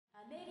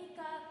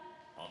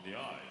On the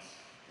ice,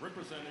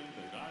 representing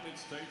the United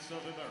States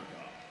of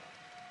America,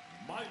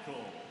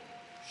 Michael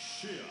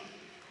Shea.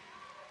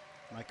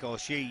 Michael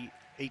Shea,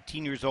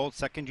 18 years old,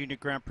 second Junior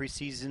Grand Prix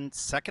season,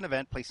 second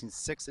event, placing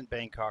 6th in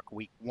Bangkok,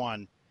 week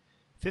 1.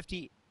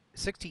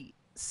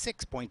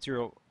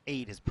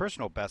 66.08 his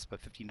personal best,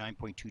 but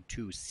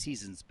 59.22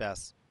 season's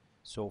best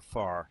so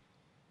far.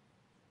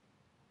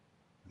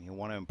 And you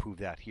want to improve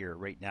that here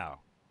right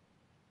now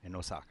in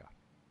Osaka.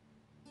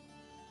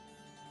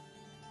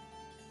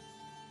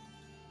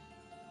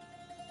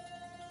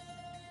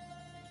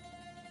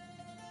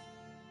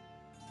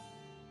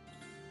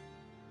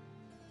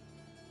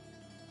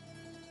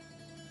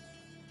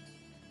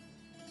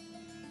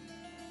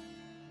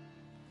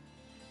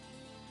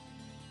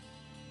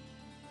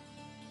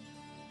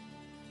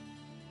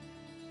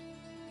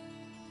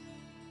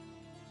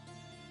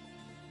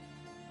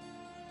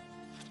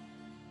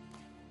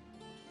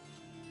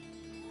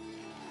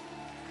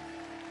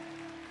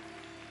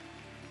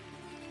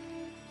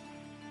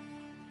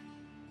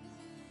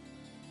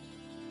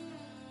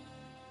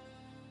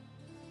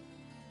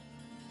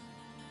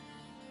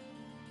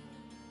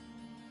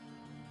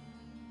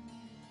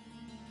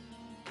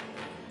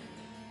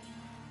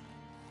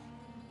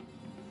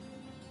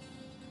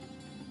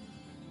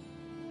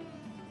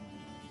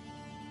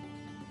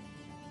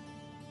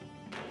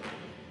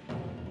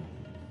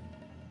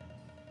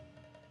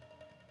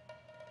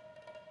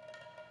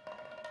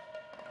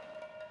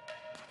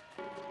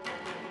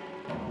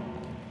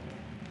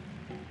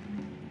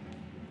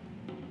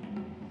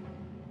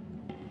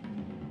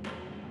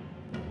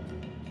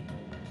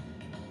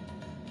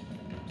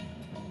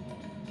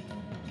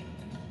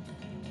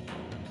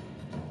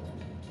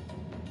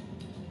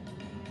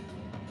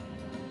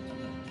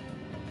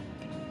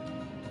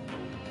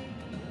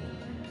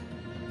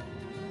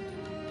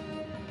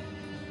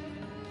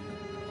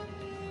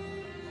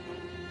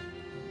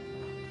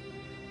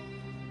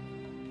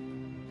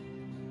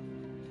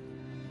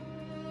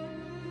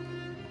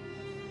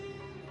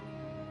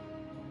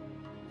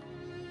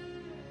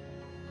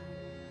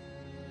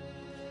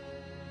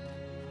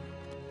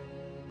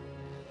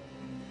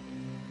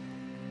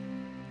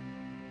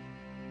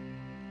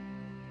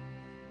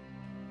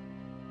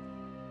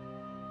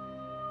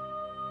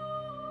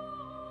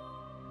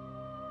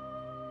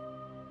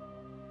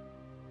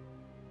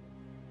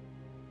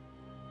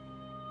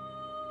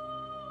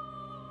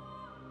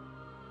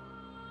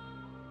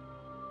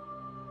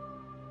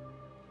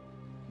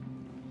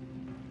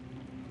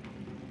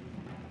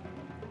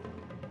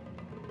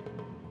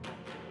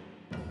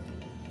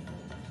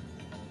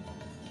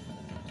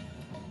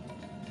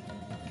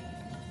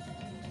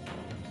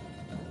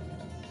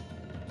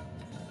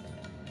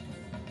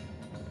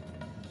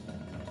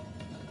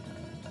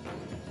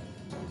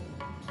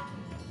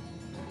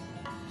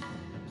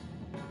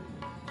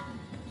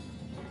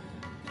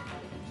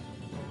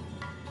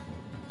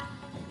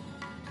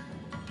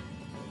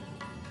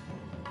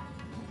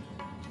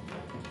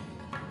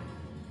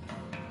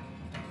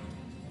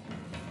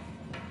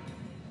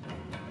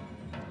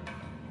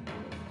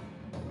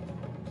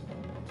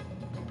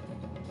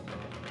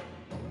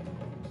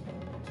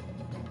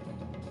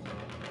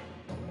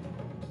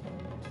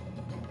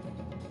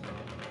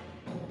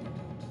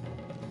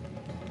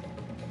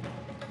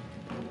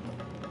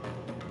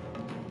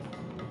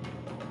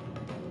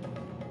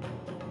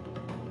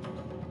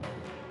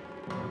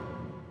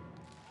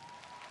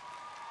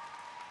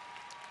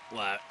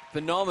 Wow,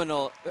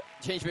 phenomenal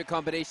change-weight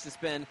combination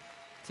spin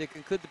to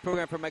conclude the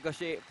program for Michael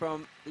Shea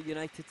from the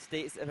United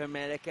States of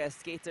America.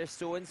 Skater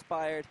so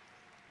inspired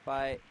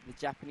by the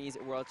Japanese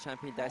world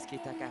champion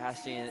Daisuke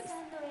Takahashi, and it's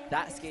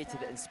that skater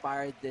that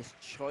inspired this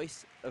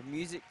choice of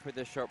music for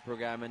this short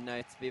program, and now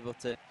to be able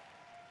to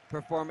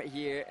perform it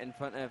here in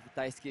front of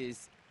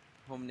Daisuke's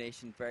home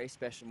nation, very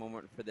special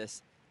moment for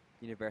this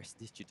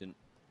university student.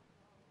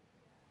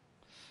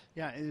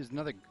 Yeah, it is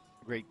another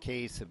great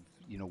case of,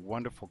 you know,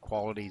 wonderful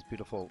qualities,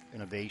 beautiful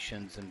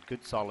innovations, and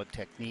good solid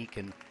technique,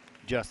 and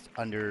just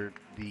under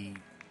the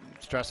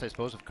stress, I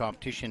suppose, of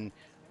competition,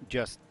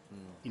 just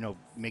you know,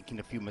 making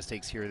a few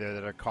mistakes here or there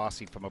that are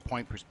costly from a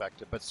point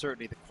perspective. But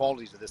certainly the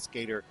qualities of this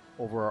skater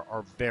over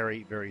are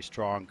very, very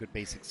strong. Good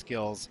basic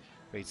skills,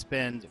 great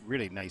spins,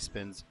 really nice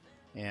spins,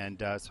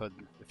 and so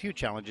a few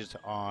challenges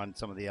on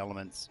some of the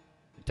elements,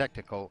 the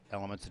technical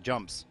elements, the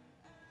jumps,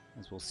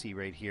 as we'll see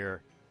right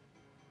here.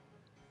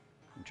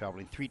 I'm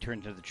traveling 3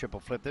 turns into the triple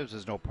flip. This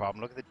is no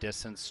problem. Look at the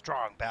distance.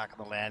 Strong back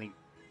on the landing.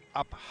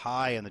 Up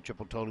high on the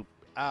triple toe loop.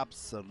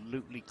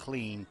 Absolutely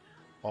clean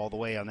all the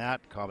way on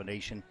that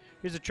combination.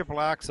 Here's a triple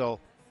axel.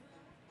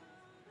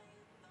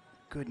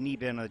 Good knee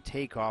bend on the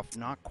takeoff.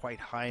 Not quite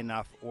high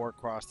enough or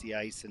across the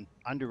ice, and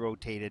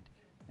under-rotated,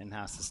 and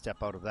has to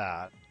step out of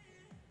that.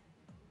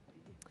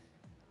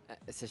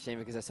 It's a shame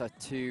because I saw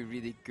 2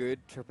 really good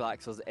triple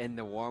axels in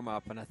the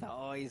warm-up, and I thought,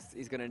 oh,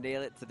 he's going to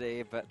nail it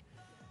today, but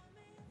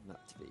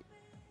not to be.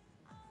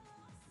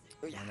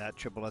 And that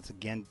triple X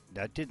again,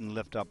 that didn't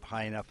lift up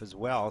high enough as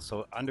well,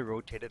 so under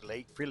rotated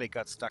late, really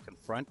got stuck in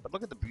front. But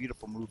look at the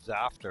beautiful moves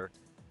after.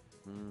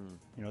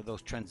 You know,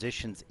 those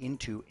transitions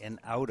into and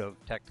out of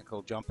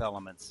technical jump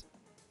elements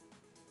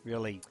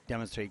really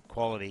demonstrate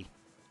quality.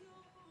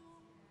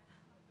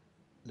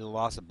 The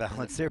loss of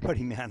balance there, but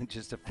he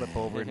manages to flip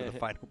over into the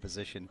final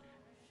position.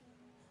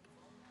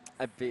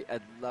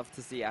 I'd love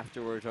to see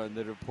afterwards on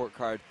the report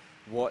card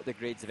what the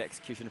grades of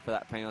execution for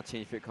that final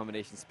change foot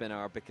combination spin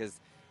are, because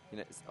you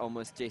know it's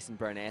almost Jason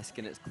Byrne-esque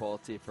in its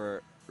quality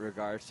for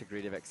regards to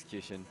grade of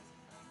execution.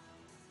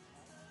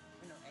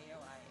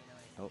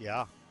 Oh.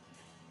 Yeah.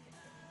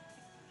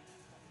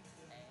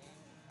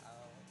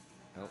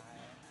 Oh.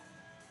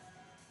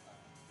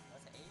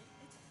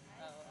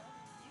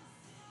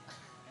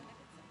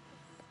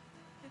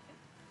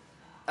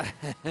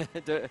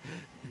 Little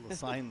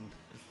sign,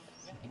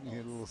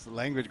 little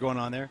language going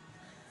on there.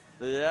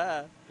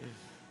 Yeah.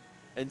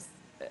 And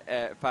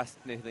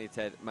fascinatingly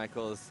said,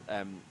 Michael's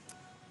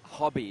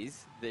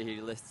hobbies that he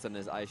lists on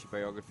his Irish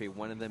biography,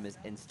 one of them is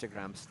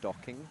Instagram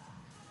stalking.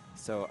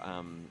 So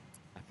I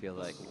feel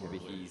like maybe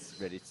he's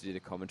ready to do the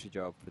commentary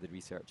job for the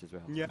research as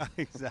well. Yeah,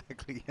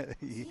 exactly.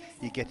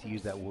 You get to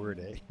use that word,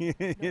 eh?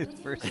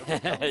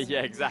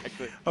 Yeah,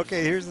 exactly.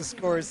 Okay, here's the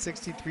score,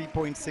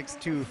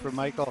 63.62 for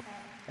Michael,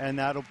 and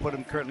that'll put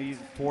him currently in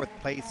 4th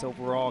place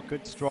overall.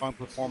 Good, strong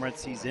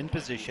performance. He's in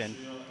position.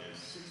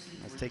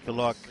 Let's take a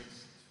look.